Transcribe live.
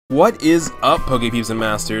What is up, Pokepeeps and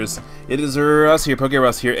Masters? It is Russ here,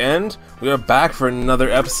 PokeRuss here, and we are back for another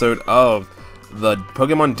episode of the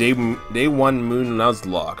Pokemon Day 1 Moon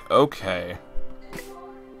Nuzlocke. Okay.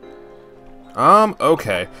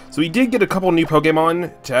 Okay. So we did get a couple new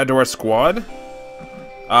Pokemon to add to our squad.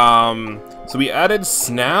 So we added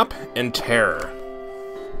Snap and Terror.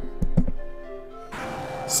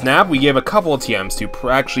 Snap, we gave a couple of TMs to.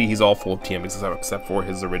 Actually, he's all full of TMs except for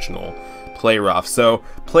his original Play Rough. So,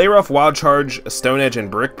 Play Rough, Wild Charge, Stone Edge, and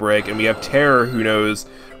Brick Break. And we have Terror, who knows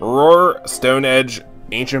Roar, Stone Edge,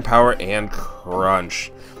 Ancient Power, and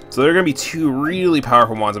Crunch. So they're going to be two really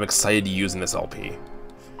powerful ones I'm excited to use in this LP.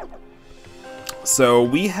 So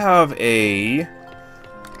we have a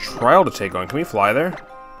trial to take on. Can we fly there?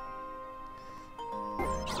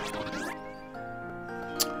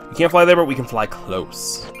 We can't fly there, but we can fly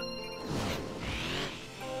close.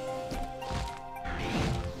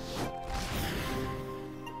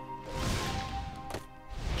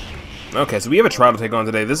 Okay, so we have a trial to take on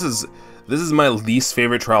today. This is my least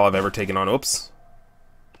favorite trial I've ever taken on. Oops.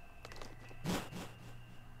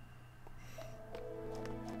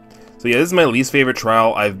 So yeah, this is my least favorite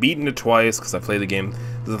trial. I've beaten it twice because I played the game.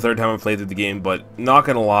 This is the third time I've played through the game, but not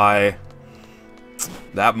gonna lie,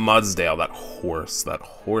 that Mudsdale, that horse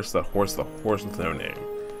with no name.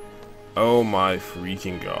 Oh my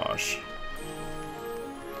freaking gosh.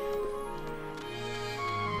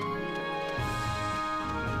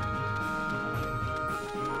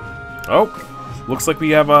 Oh, looks like we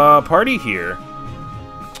have a party here.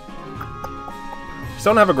 Just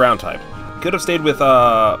don't have a ground type. Could have stayed with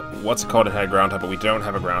what's it called and had a ground type, but we don't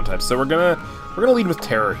have a ground type. So we're gonna lead with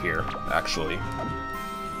Terror here, actually.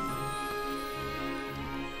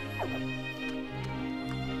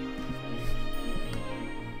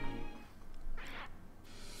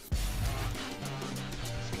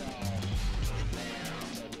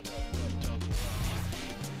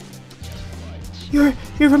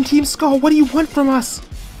 You're from Team Skull. What do you want from us?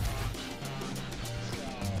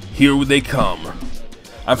 Here they come.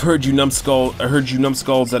 I've heard you numbskulls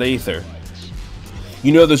at Aether.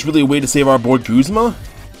 You know there's really a way to save our boy Guzma?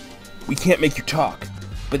 We can't make you talk,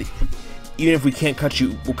 but even if we can't cut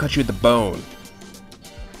you, we'll cut you at the bone.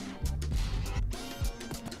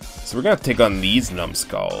 So we're gonna take on these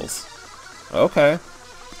numbskulls. Okay.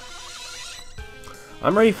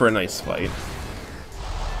 I'm ready for a nice fight.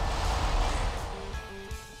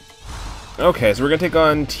 Okay, so we're gonna take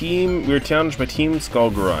on we were challenged by Team Skull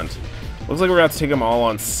Grunt. Looks like we're gonna have to take them all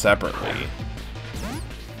on separately.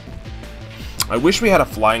 I wish we had a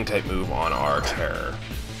flying type move on our Terror.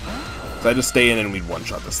 So I'd just stay in and we'd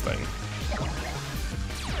one-shot this thing.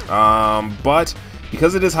 But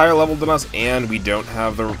because it is higher level than us and we don't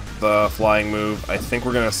have the flying move, I think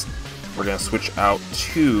we're gonna switch out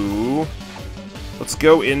to. Let's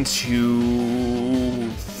go into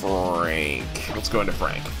Frank. Let's go into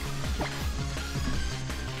Frank.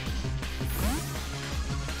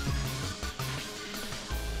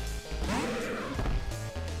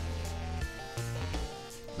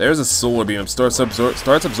 There's a Solar Beam. Starts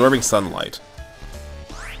absorbing sunlight.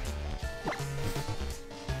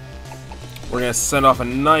 We're gonna send off a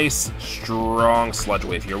nice, strong Sludge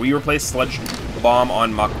Wave here. We replace Sludge Bomb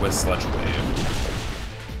on Muck with Sludge Wave.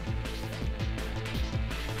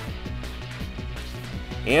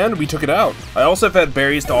 And we took it out. I also fed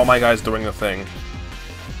berries to all my guys during the thing.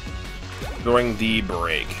 During the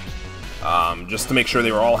break. Just to make sure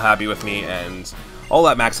they were all happy with me and all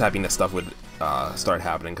that max happiness stuff would start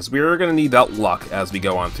happening, because we're going to need that luck as we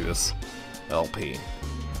go on through this LP.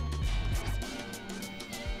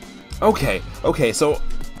 Okay, so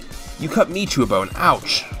you cut me to a bone.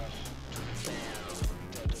 Ouch.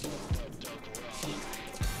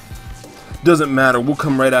 Doesn't matter. We'll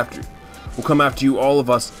come after you, all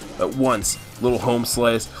of us, at once. Little home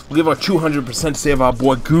slice. We'll give our 200% to save our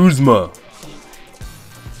boy Guzma.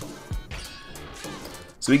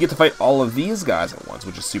 So we get to fight all of these guys at once,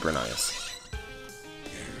 which is super nice.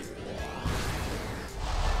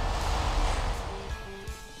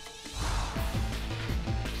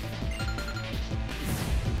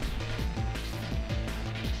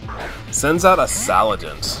 Sends out a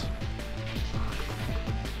Saladin.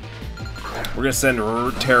 We're gonna send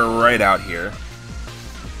Terror right out here.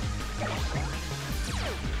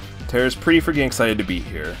 Terror's pretty freaking excited to be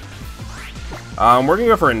here. We're gonna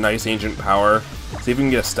go for a nice Ancient Power. See if we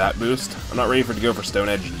can get a stat boost. I'm not ready to go for Stone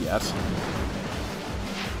Edge yet.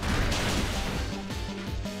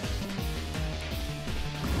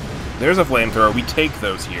 There's a Flamethrower. We take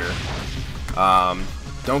those here.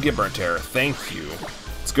 Don't get burnt, Terror. Thank you.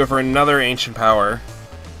 Let's go for another Ancient Power.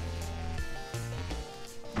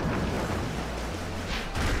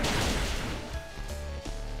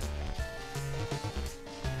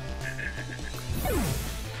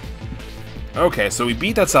 Okay, so we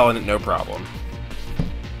beat that Salandit, no problem.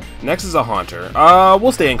 Next is a Haunter.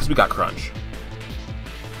 We'll stay in because we got Crunch.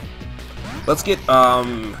 Let's get,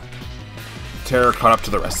 Terror caught up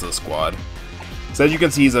to the rest of the squad. So as you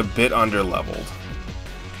can see, he's a bit under-leveled.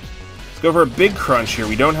 Let's go for a big Crunch here.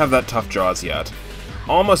 We don't have that Tough Jaws yet.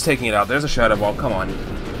 Almost taking it out. There's a Shadow Ball. Come on.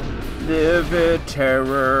 Live it,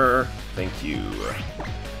 Terror. Thank you.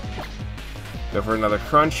 Go for another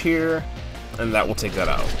Crunch here, and that will take that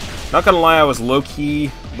out. Not gonna lie, I was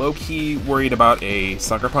low-key worried about a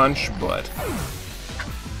Sucker Punch, but...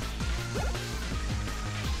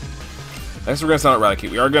 Next we're gonna sound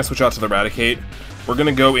Eradicate. We are gonna switch out to the Eradicate. We're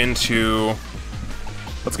gonna go into...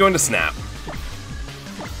 Let's go into Snap.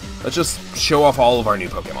 Let's just show off all of our new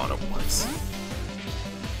Pokemon at once.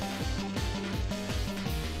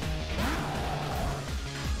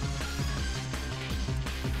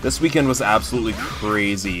 This weekend was absolutely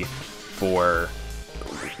crazy for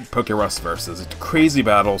PokeRuss versus. Crazy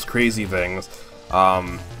battles, crazy things.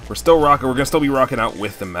 We're gonna still be rocking out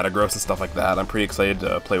with the Metagross and stuff like that. I'm pretty excited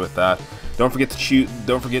to play with that. Don't forget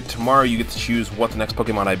tomorrow you get to choose what the next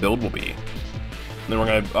Pokemon I build will be. And then we're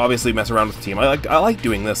gonna obviously mess around with the team. I like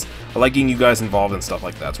doing this. I like getting you guys involved in stuff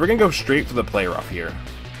like that. So we're gonna go straight for the Play Rough here.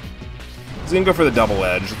 He's gonna go for the Double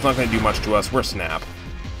Edge. It's not gonna do much to us. We're Snap.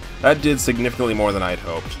 That did significantly more than I'd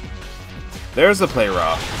hoped. There's the Play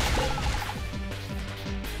Rough.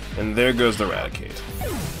 And there goes the Eradicate.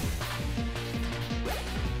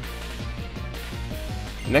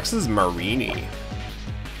 Next is Marini.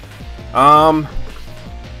 We're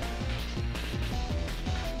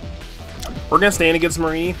gonna stand against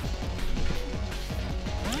Marini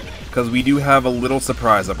because we do have a little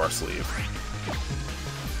surprise up our sleeve.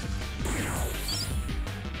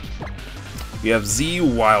 We have Z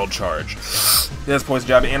Wild Charge. It has Poison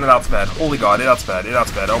Jab and it outsped. Holy god, it outsped, it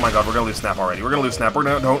outsped. Oh my god, we're gonna lose Snap already. We're gonna lose Snap.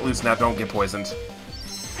 Don't lose Snap, don't get poisoned.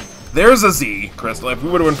 There's a Z, Crystal. If we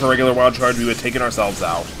would have went for regular Wild Charge, we would have taken ourselves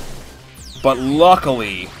out. But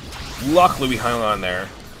luckily we hung on there.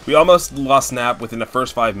 We almost lost Snap within the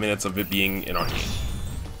first 5 minutes of it being in our team.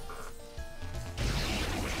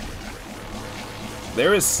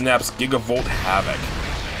 There is Snap's Gigavolt Havoc.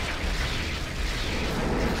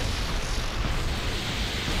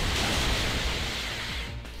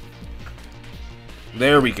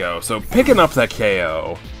 There we go. So picking up that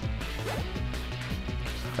KO.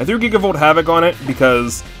 I threw Gigavolt Havoc on it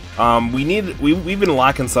because we've been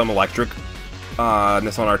lacking some electricness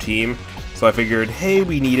on our team. So I figured, hey,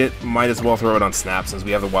 we need it. Might as well throw it on Snap since we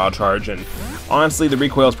have the Wild Charge. And honestly, the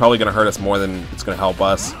recoil is probably going to hurt us more than it's going to help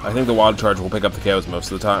us. I think the Wild Charge will pick up the KOs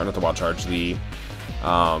most of the time. Not the Wild Charge, the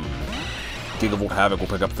Gigavolt Havoc will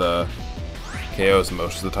pick up the KOs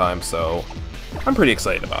most of the time. So I'm pretty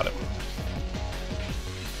excited about it.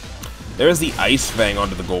 There's the Ice Fang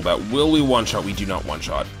onto the Golbat. Will we one-shot? We do not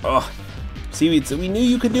one-shot. Ugh. Seaweed, so we knew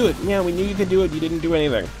you could do it. Yeah, we knew you could do it. You didn't do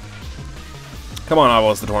anything. Come on,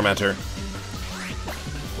 Avalos the Tormentor.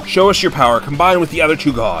 Show us your power. Combine with the other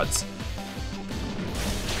two gods.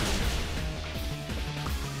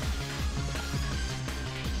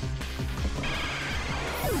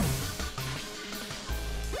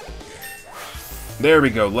 There we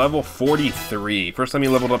go. Level 43. First time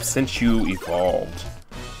you leveled up since you evolved.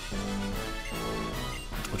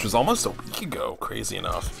 Which was almost a week ago, crazy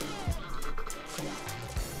enough.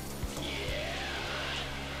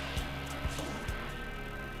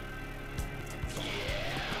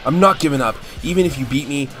 I'm not giving up. Even if you beat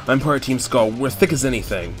me, I'm part of Team Skull. We're thick as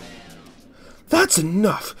anything. That's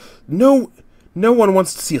enough. No one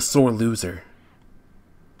wants to see a sore loser.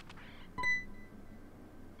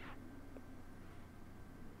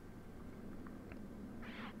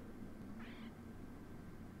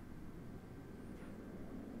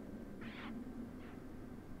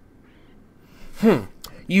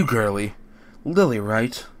 You girly. Lily,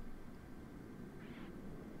 right?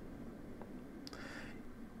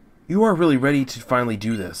 You are really ready to finally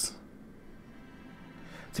do this.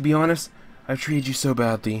 To be honest, I've treated you so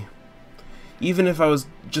badly. Even if I was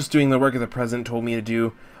just doing the work that the President told me to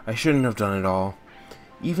do, I shouldn't have done it all.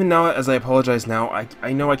 Even now, as I apologize now,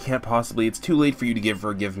 I know I can't possibly. It's too late for you to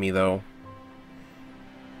forgive me, though.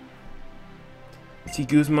 See,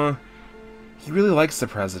 Guzma, he really likes the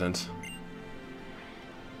President.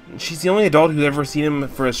 She's the only adult who's ever seen him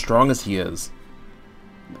for as strong as he is.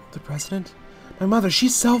 The President? My mother,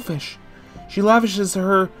 she's selfish. She lavishes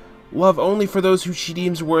her love only for those who she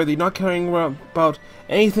deems worthy, not caring about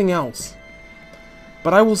anything else.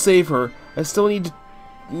 But I will save her. I still need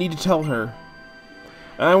to tell her.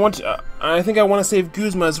 And I think I want to save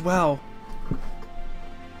Guzma as well.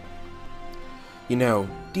 You know,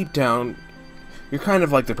 deep down, you're kind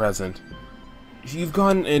of like the President. You've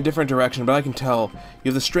gone in a different direction, but I can tell.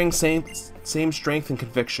 You have the same strength and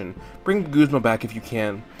conviction. Bring Guzma back if you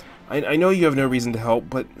can. I know you have no reason to help,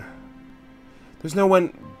 but there's no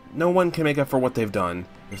one can make up for what they've done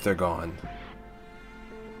if they're gone.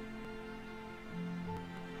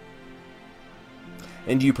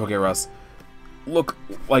 And you, PokeRuss, look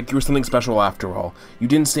like you were something special after all. You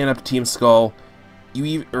didn't stand up to Team Skull.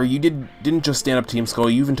 You didn't just stand up to Team Skull.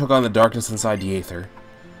 You even took on the darkness inside the Aether.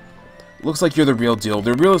 Looks like you're the real deal,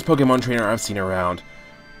 the realest Pokemon trainer I've seen around.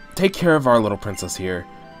 Take care of our little princess here.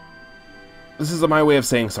 This is my way of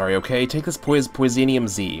saying sorry, okay? Take this Poisonium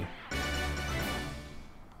Z.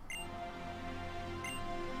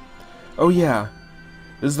 Oh yeah,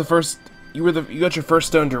 this is the first. You got your first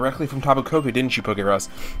stone directly from Tapu Koko, didn't you, PokeRuss?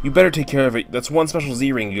 You better take care of it. That's one special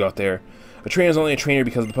Z ring you got there. A trainer's only a trainer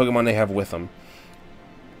because of the Pokemon they have with them.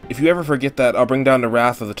 If you ever forget that, I'll bring down the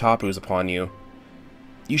wrath of the Tapus upon you.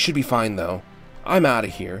 You should be fine, though. I'm out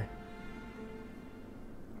of here.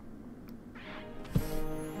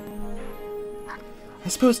 I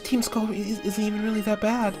suppose Team Skull isn't even really that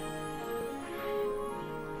bad.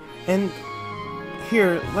 And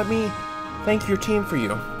here, let me thank your team for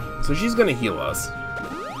you. So she's gonna heal us.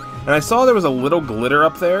 And I saw there was a little glitter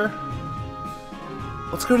up there.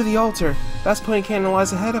 Let's go to the altar. That's Pony Canyon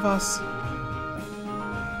lies ahead of us.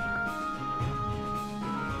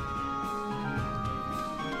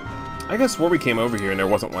 I guess we came over here and there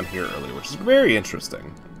wasn't one here earlier, which is very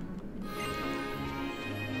interesting.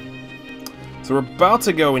 So we're about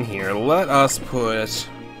to go in here. Let us put...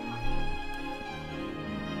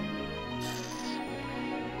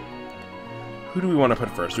 Who do we want to put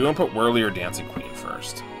first? Do we want to put Whirly or Dancing Queen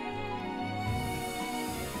first?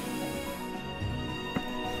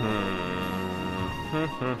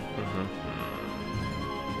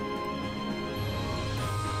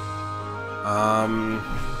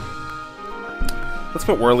 Let's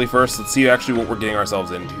put Whirly first. Let's see actually what we're getting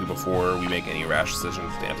ourselves into before we make any rash decisions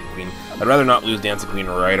with Dancing Queen. I'd rather not lose Dancing Queen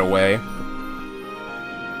right away. And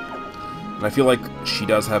I feel like she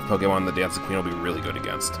does have Pokemon the Dancing Queen will be really good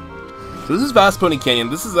against. So this is Vast Pony Canyon.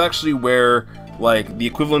 This is actually where, like, the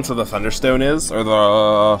equivalence of the Thunderstone is, or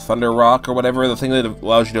the Thunder Rock, or whatever, the thing that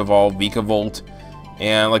allows you to evolve Vikavolt.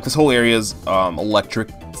 And, like, this whole area is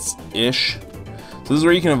electric-ish. So this is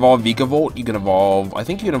where you can evolve Vikavolt. You can evolve... I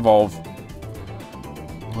think you can evolve...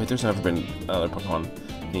 Wait, there's never been another Pokemon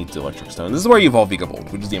that needs the Electric Stone. This is where you evolve Vikavolt,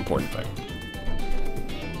 which is the important thing.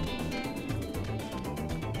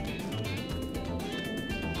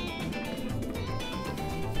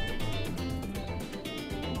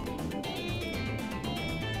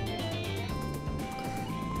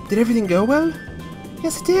 Did everything go well?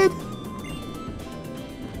 Yes, it did.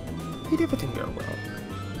 Did everything go well?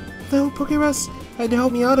 Though PokeRuss had to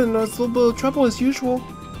help me out in a little bit of trouble as usual.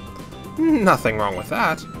 Nothing wrong with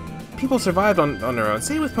that. People survived on their own.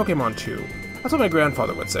 Same with Pokemon too. That's what my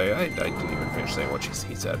grandfather would say. I didn't even finish saying what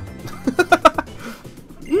he said.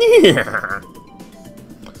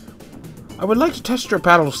 I would like to test your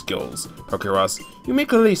battle skills, PokeRuss. You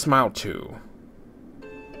make Lily smile too.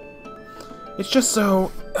 It's just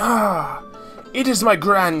so... it is my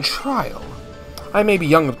grand trial. I may be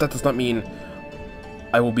young, but that does not mean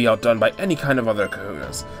I will be outdone by any kind of other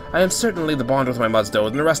Kahunas. I am certainly the bond with my Mudsdode,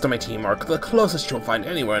 and the rest of my team are the closest you'll find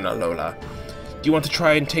anywhere in Alola. Do you want to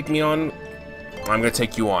try and take me on? I'm going to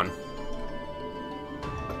take you on.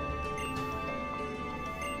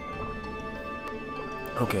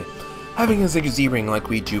 Okay. Having a Z-Ring like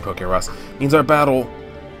we do, PokeRuss, means our battle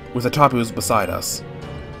with the Tapu is beside us.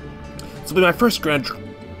 This will be my first grand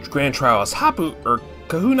trial as Hapu, or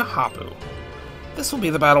Kahuna Hapu. This will be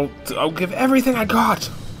the battle. I'll give everything I got.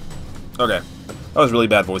 Okay. That was really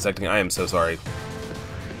bad voice acting. I am so sorry.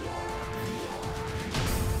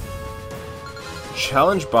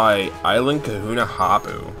 Challenged by Island Kahuna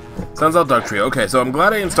Hapu. Sounds out Dark Trio. Okay, so I'm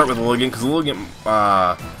glad I didn't start with Lilligant, because Lilligant,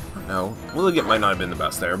 no. Lilligant might not have been the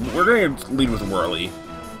best there. But we're going to lead with Whirly.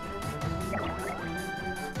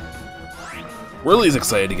 Whirly's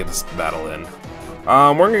excited to get this battle in.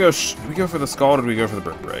 We're going to go, do we go for the Scald or do we go for the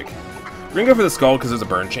Brick Break? We're going to go for the Scald because there's a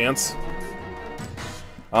burn chance.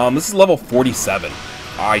 This is level 47.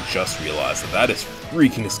 I just realized that. That is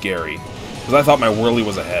freaking scary. Because I thought my Whirly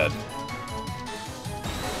was ahead.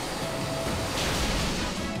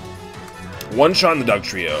 One shot in the Doug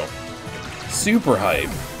Trio. Super hype.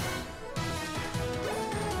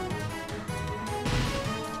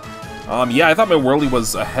 Yeah, I thought my Whirly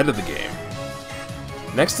was ahead of the game.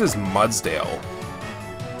 Next is Mudsdale.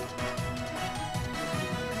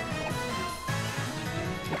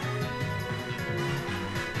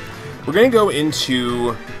 We're gonna go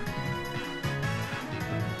into...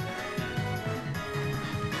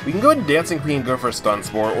 We can go ahead and Dancing Queen and go for a Stun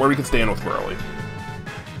Spore, or we can stay in with Whirly.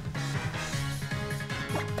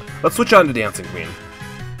 Let's switch on to Dancing Queen.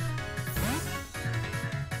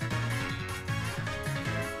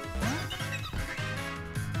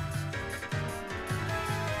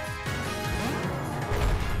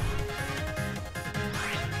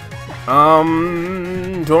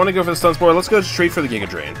 Do I want to go for the Stun Spore? Let's go straight for the Giga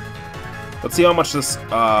Drain. Let's see how much this,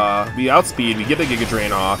 we outspeed, we get the Giga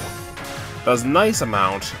Drain off. Does a nice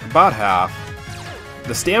amount, about half.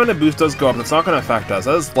 The stamina boost does go up, that's not going to affect us.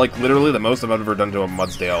 That is, like, literally the most I've ever done to a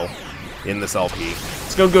Mudsdale in this LP.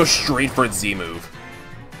 It's going to go straight for its Z move.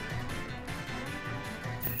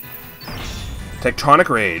 Tectonic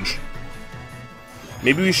Rage.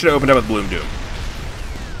 Maybe we should have opened up with Bloom Doom.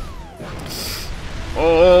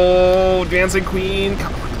 Oh, Dancing Queen,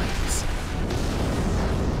 come on, please.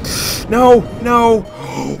 No, no.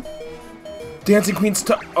 Dancing Queen's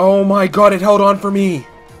oh my god, it held on for me.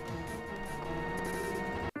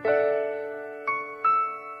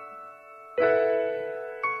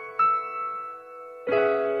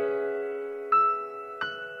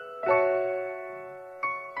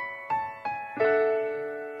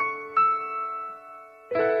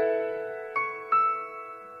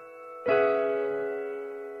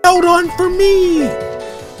 Held on for me!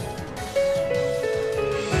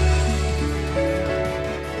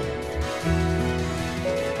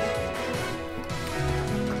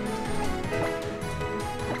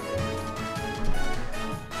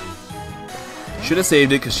 Should have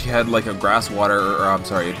saved it because she had like a grass water, or I'm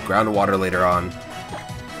sorry, groundwater later on.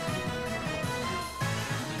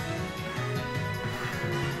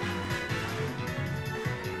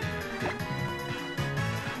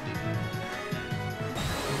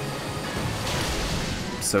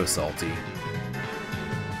 So salty.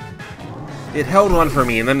 It held on for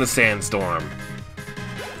me, and then the sandstorm.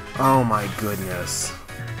 Oh my goodness.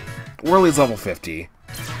 Whirly's level 50.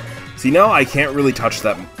 See, now I can't really touch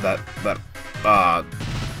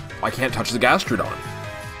I can't touch the Gastrodon.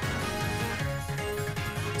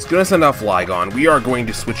 It's gonna send out Flygon. We are going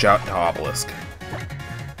to switch out to Obelisk.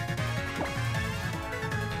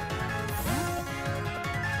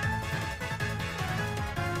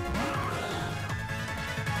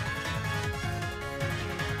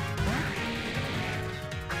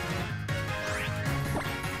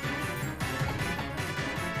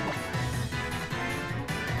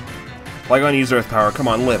 Flygon used Earth Power. Come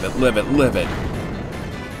on, live it, live it, live it.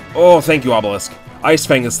 Oh, thank you, Obelisk. Ice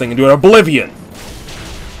Fang this thing into an oblivion!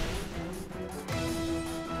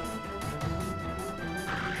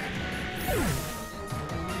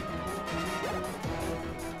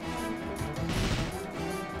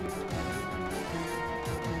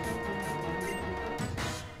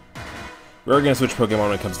 We're gonna switch Pokemon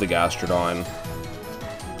when it comes to Gastrodon.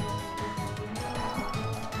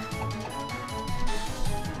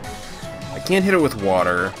 Can't hit it with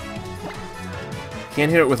water.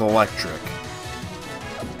 Can't hit it with electric.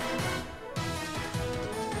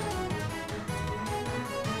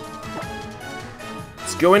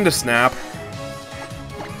 Let's go into Snap.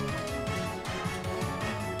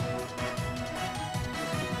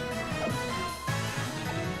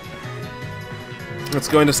 Let's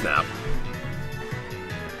go into Snap.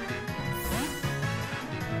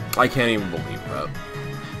 I can't even believe that.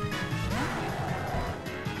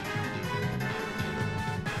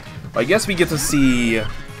 I guess we get to see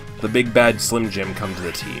the big bad Slim Jim come to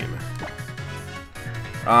the team.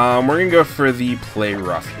 We're gonna go for the Play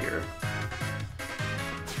Rough here.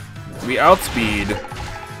 We outspeed.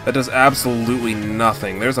 That does absolutely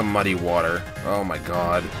nothing. There's a Muddy Water. Oh my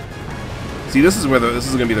god. See, this is where this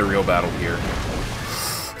is gonna be the real battle here.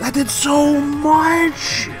 That did so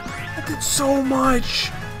much! That did so much!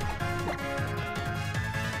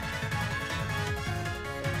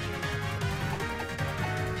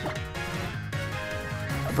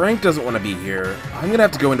 Frank doesn't want to be here. I'm gonna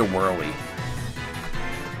have to go into Whirly.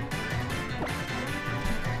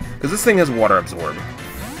 Because this thing has Water Absorb.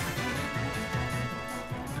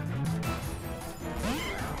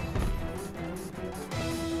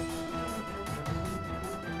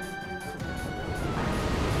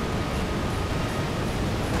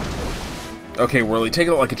 Okay, Whirly, take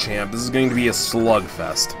it like a champ. This is going to be a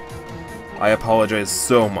slugfest. I apologize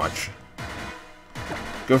so much.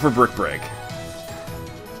 Go for Brick Break.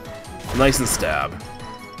 Nice and stab.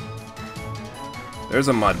 There's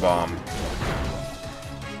a Mud Bomb.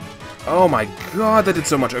 Oh my god, that did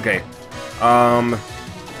so much. Okay. I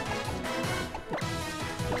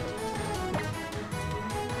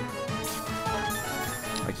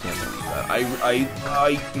can't believe that.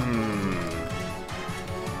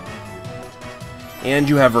 And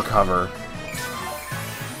you have Recover.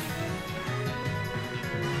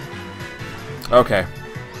 Okay.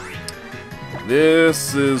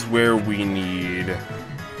 This is where we need...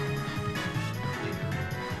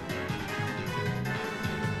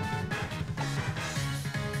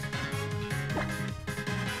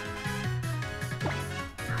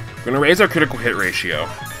 We're gonna raise our critical hit ratio.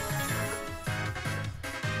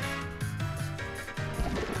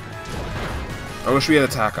 I wish we had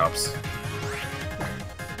attack ups.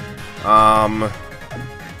 Well,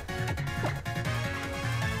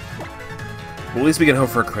 at least we can hope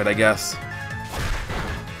for a crit, I guess.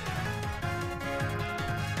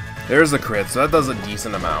 There's the crit, so that does a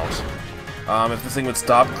decent amount. If this thing would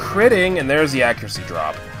stop critting, and there's the accuracy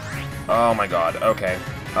drop. Oh my god, okay.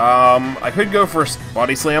 I could go for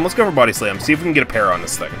Body Slam. Let's go for Body Slam, see if we can get a pair on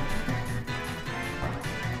this thing.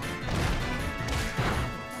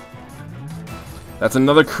 That's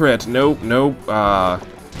another crit. Nope, nope,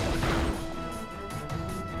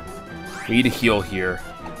 we need to heal here.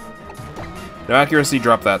 No accuracy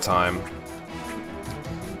drop that time.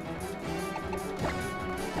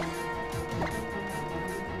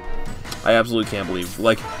 I absolutely can't believe,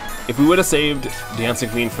 like, if we would have saved Dancing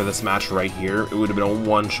Queen for this match right here, it would have been a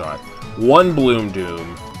one-shot. One Bloom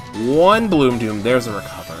Doom. One Bloom Doom. There's a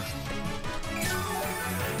recover.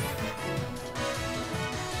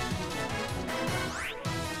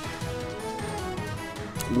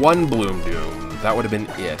 One Bloom Doom. That would have been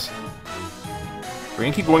it. We're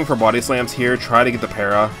gonna keep going for Body Slams here. Try to get the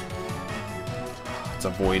para. It's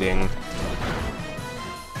avoiding.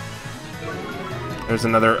 There's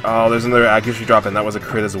another accuracy drop, and that was a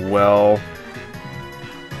crit as well.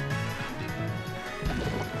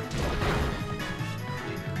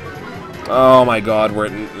 Oh my god, we're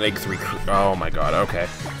at like 3. Oh my god, okay.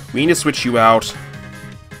 We need to switch you out.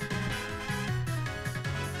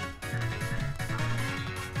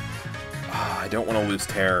 I don't want to lose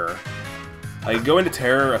Terror. I go into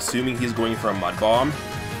Terror assuming he's going for a Mud Bomb.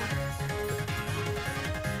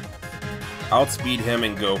 Outspeed him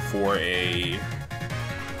and go for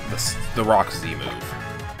the Rock Z move.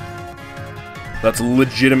 That's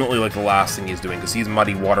legitimately like the last thing he's doing, because he's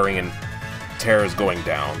Muddy Watering and Terror's going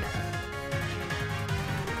down.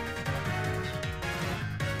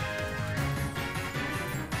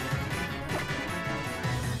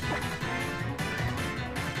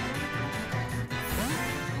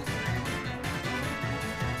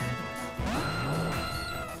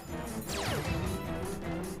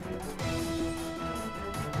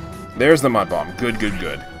 There's the Mud Bomb. Good, good,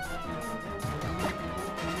 good.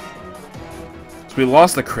 So we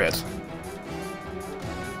lost the crit.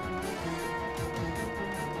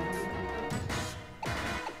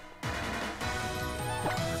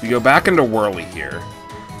 We go back into Whirly here.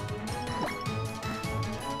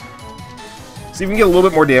 See if we can get a little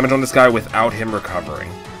bit more damage on this guy without him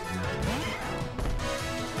recovering.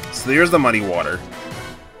 So there's the Muddy Water.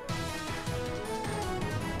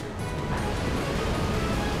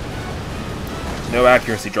 No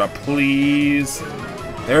accuracy drop, please.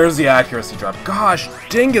 There's the accuracy drop. Gosh,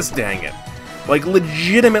 dingus dang it. Like,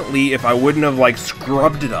 legitimately, if I wouldn't have, like,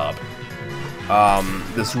 scrubbed it up,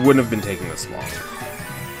 this wouldn't have been taking this long.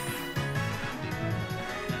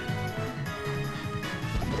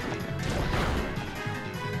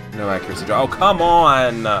 No accuracy drop. Oh, come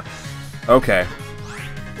on! Okay.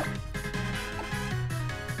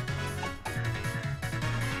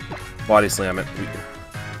 Body Slam it.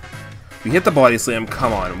 We hit the Body Slam,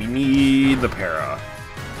 come on, we need the para.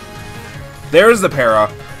 There's the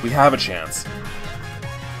para, we have a chance.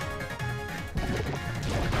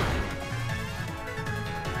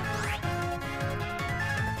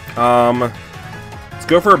 Let's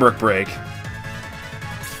go for a Brick Break.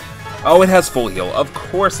 Oh, it has full heal, of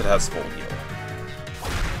course it has full heal.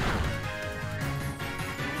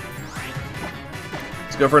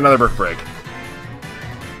 Let's go for another Brick Break.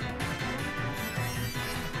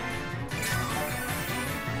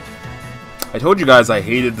 I told you guys I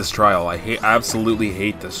hated this trial. I absolutely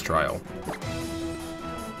hate this trial.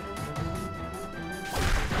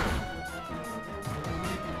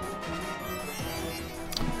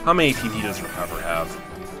 How many PP does Recover have?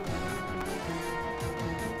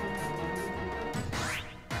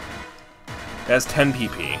 It has 10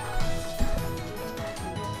 PP.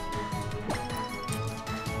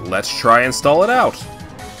 Let's try and stall it out.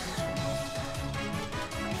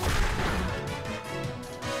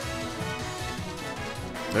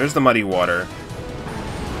 There's the Muddy Water.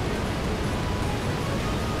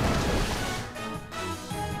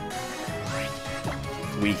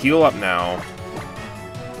 We heal up now.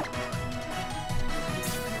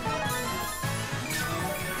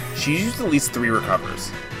 She's used at least 3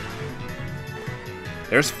 recovers.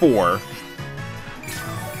 There's 4.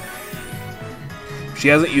 She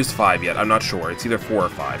hasn't used 5 yet. I'm not sure. It's either 4 or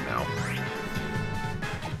 5 now.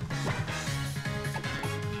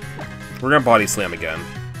 We're gonna Body Slam again.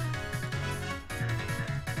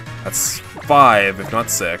 That's 5, if not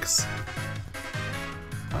 6.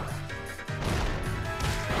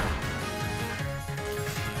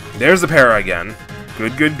 There's the para again.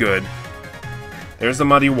 Good, good, good. There's the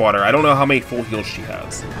Muddy Water. I don't know how many full heals she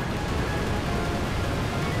has.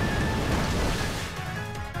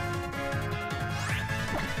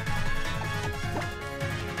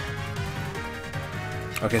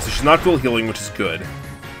 Okay, so she's not full healing, which is good.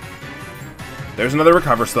 There's another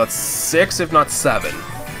recover, so that's 6, if not 7.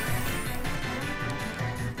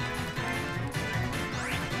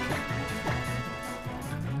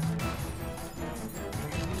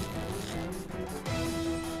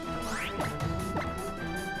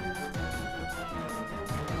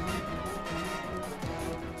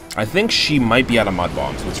 I think she might be out of Mud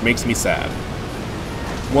Bombs, which makes me sad.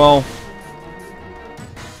 Well,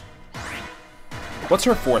 what's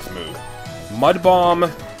her 4th move? Mud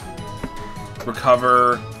Bomb,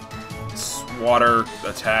 Recover, Water,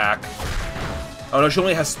 Attack. Oh no, she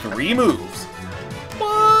only has 3 moves.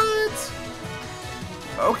 What?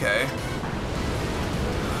 Okay.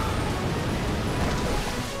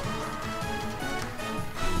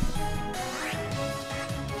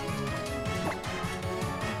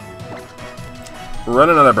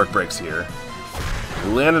 Run another Brick Breaks here.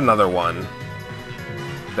 Land another one.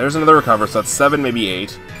 There's another recover, so that's 7, maybe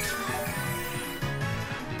 8.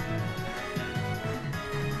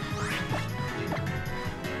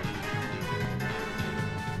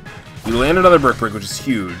 We land another Brick Break, which is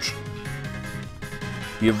huge.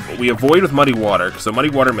 We avoid with Muddy Water, so Muddy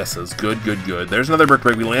Water misses. Good, good, good. There's another Brick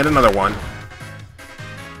Break. We land another one.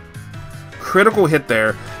 Critical hit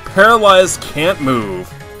there. Paralyzed, can't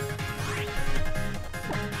move.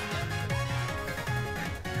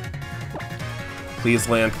 Please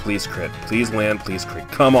land, please crit. Please land, please crit.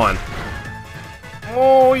 Come on.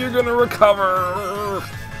 Oh, you're gonna recover.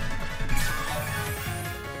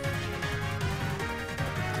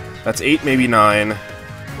 That's 8, maybe 9.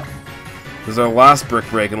 This is our last Brick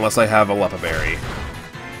Break, unless I have a Lepa Berry.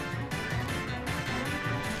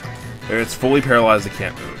 There, it's fully paralyzed, it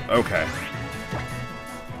can't move. Okay.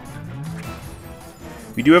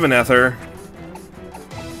 We do have an Ether.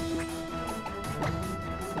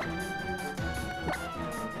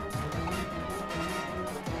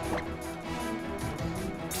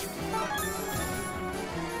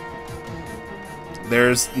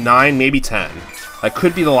 There's 9, maybe 10. That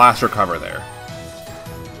could be the last recover there.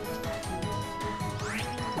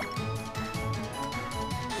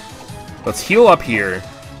 Let's heal up here.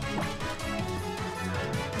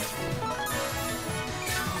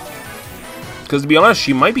 Because to be honest,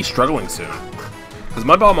 she might be struggling soon. Because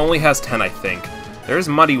Mud Bomb only has 10, I think. There's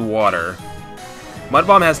Muddy Water. Mud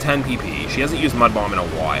Bomb has 10 PP. She hasn't used Mud Bomb in a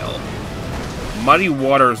while. Muddy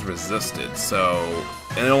Water is resisted, so...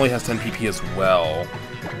 And it only has 10 PP as well.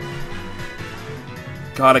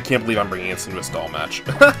 God, I can't believe I'm bringing this into a stall match.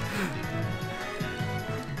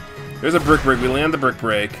 There's a Brick Break. We land the Brick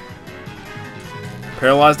Break.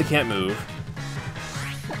 Paralyzed, I can't move.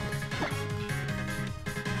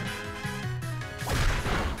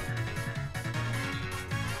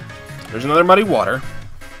 There's another Muddy Water.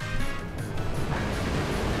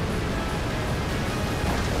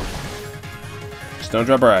 Just don't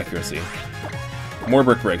drop our accuracy. More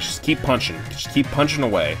Brick Breaks. Just keep punching. Just keep punching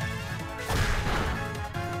away.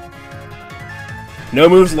 No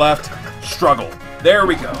moves left. Struggle. There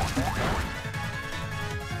we go.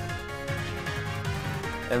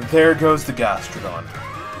 And there goes the Gastrodon.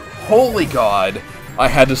 Holy God! I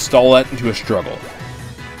had to stall that into a struggle.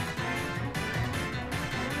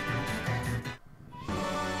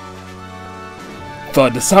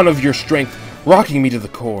 Thud, the sound of your strength rocking me to the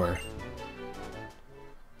core.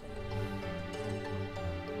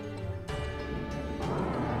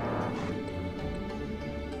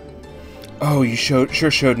 Oh, you sure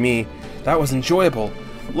showed me. That was enjoyable.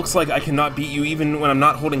 Looks like I cannot beat you even when I'm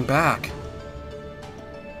not holding back.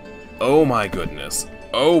 Oh my goodness.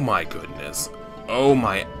 Oh my goodness. Oh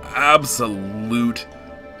my absolute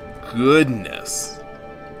goodness.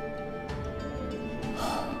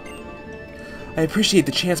 I appreciate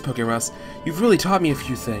the chance, PokeRuss. You've really taught me a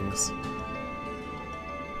few things.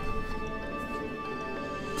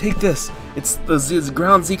 Take this. It's the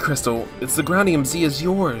Ground Z Crystal. It's the Groundium Z is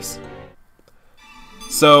yours.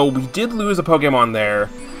 So, we did lose a Pokemon there.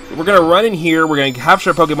 We're gonna run in here, we're gonna capture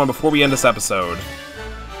a Pokemon before we end this episode.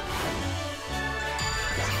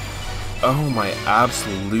 Oh my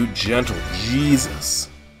absolute gentle Jesus.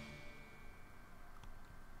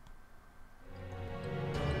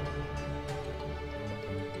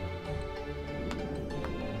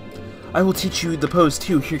 I will teach you the pose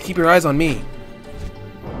too. Here, keep your eyes on me.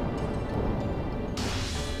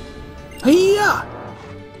 Hiya!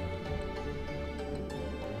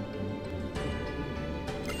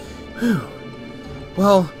 Whew.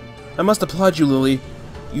 Well, I must applaud you, Lily.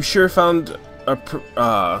 You sure found a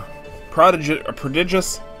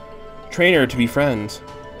prodigious trainer to befriend.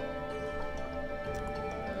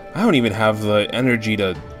 I don't even have the energy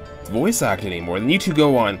to voice act anymore. Then you two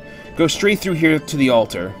go on. Go straight through here to the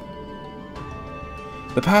altar.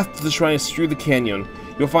 The path to the shrine is through the canyon.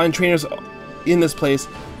 You'll find trainers in this place,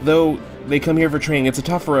 though they come here for training. It's a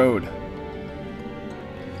tough road.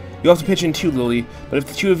 You'll have to pitch in too, Lily, but if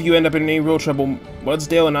the two of you end up in any real trouble,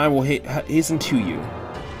 Mudsdale and I will hasten to you.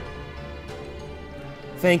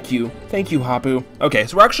 Thank you. Thank you, Hapu. Okay,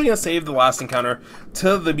 so we're actually going to save the last encounter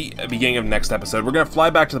to the beginning of next episode. We're going to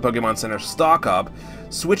fly back to the Pokemon Center, stock up,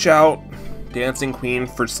 switch out Dancing Queen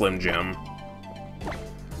for Slim Jim.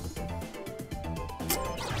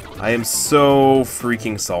 I am so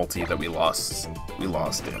freaking salty that we lost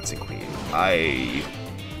Dancing Queen.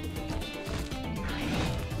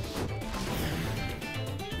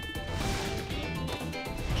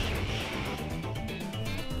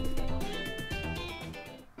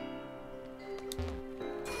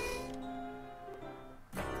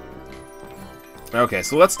 Okay,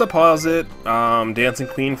 so let's deposit Dancing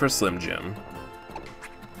Queen for Slim Jim.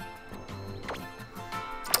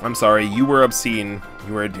 I'm sorry, you were obscene.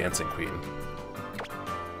 You were a Dancing Queen.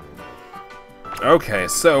 Okay,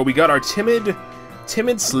 so we got our timid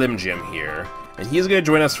Slim Jim here, and he's gonna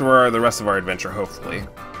join us for the rest of our adventure, hopefully.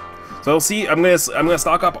 So we'll see. I'm gonna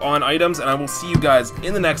stock up on items, and I will see you guys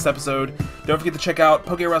in the next episode. Don't forget to check out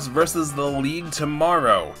PokeRuss versus the League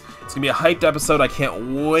tomorrow. It's gonna be a hyped episode. I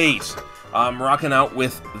can't wait. I'm rocking out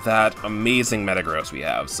with that amazing Metagross we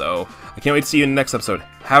have, so I can't wait to see you in the next episode.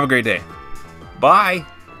 Have a great day. Bye!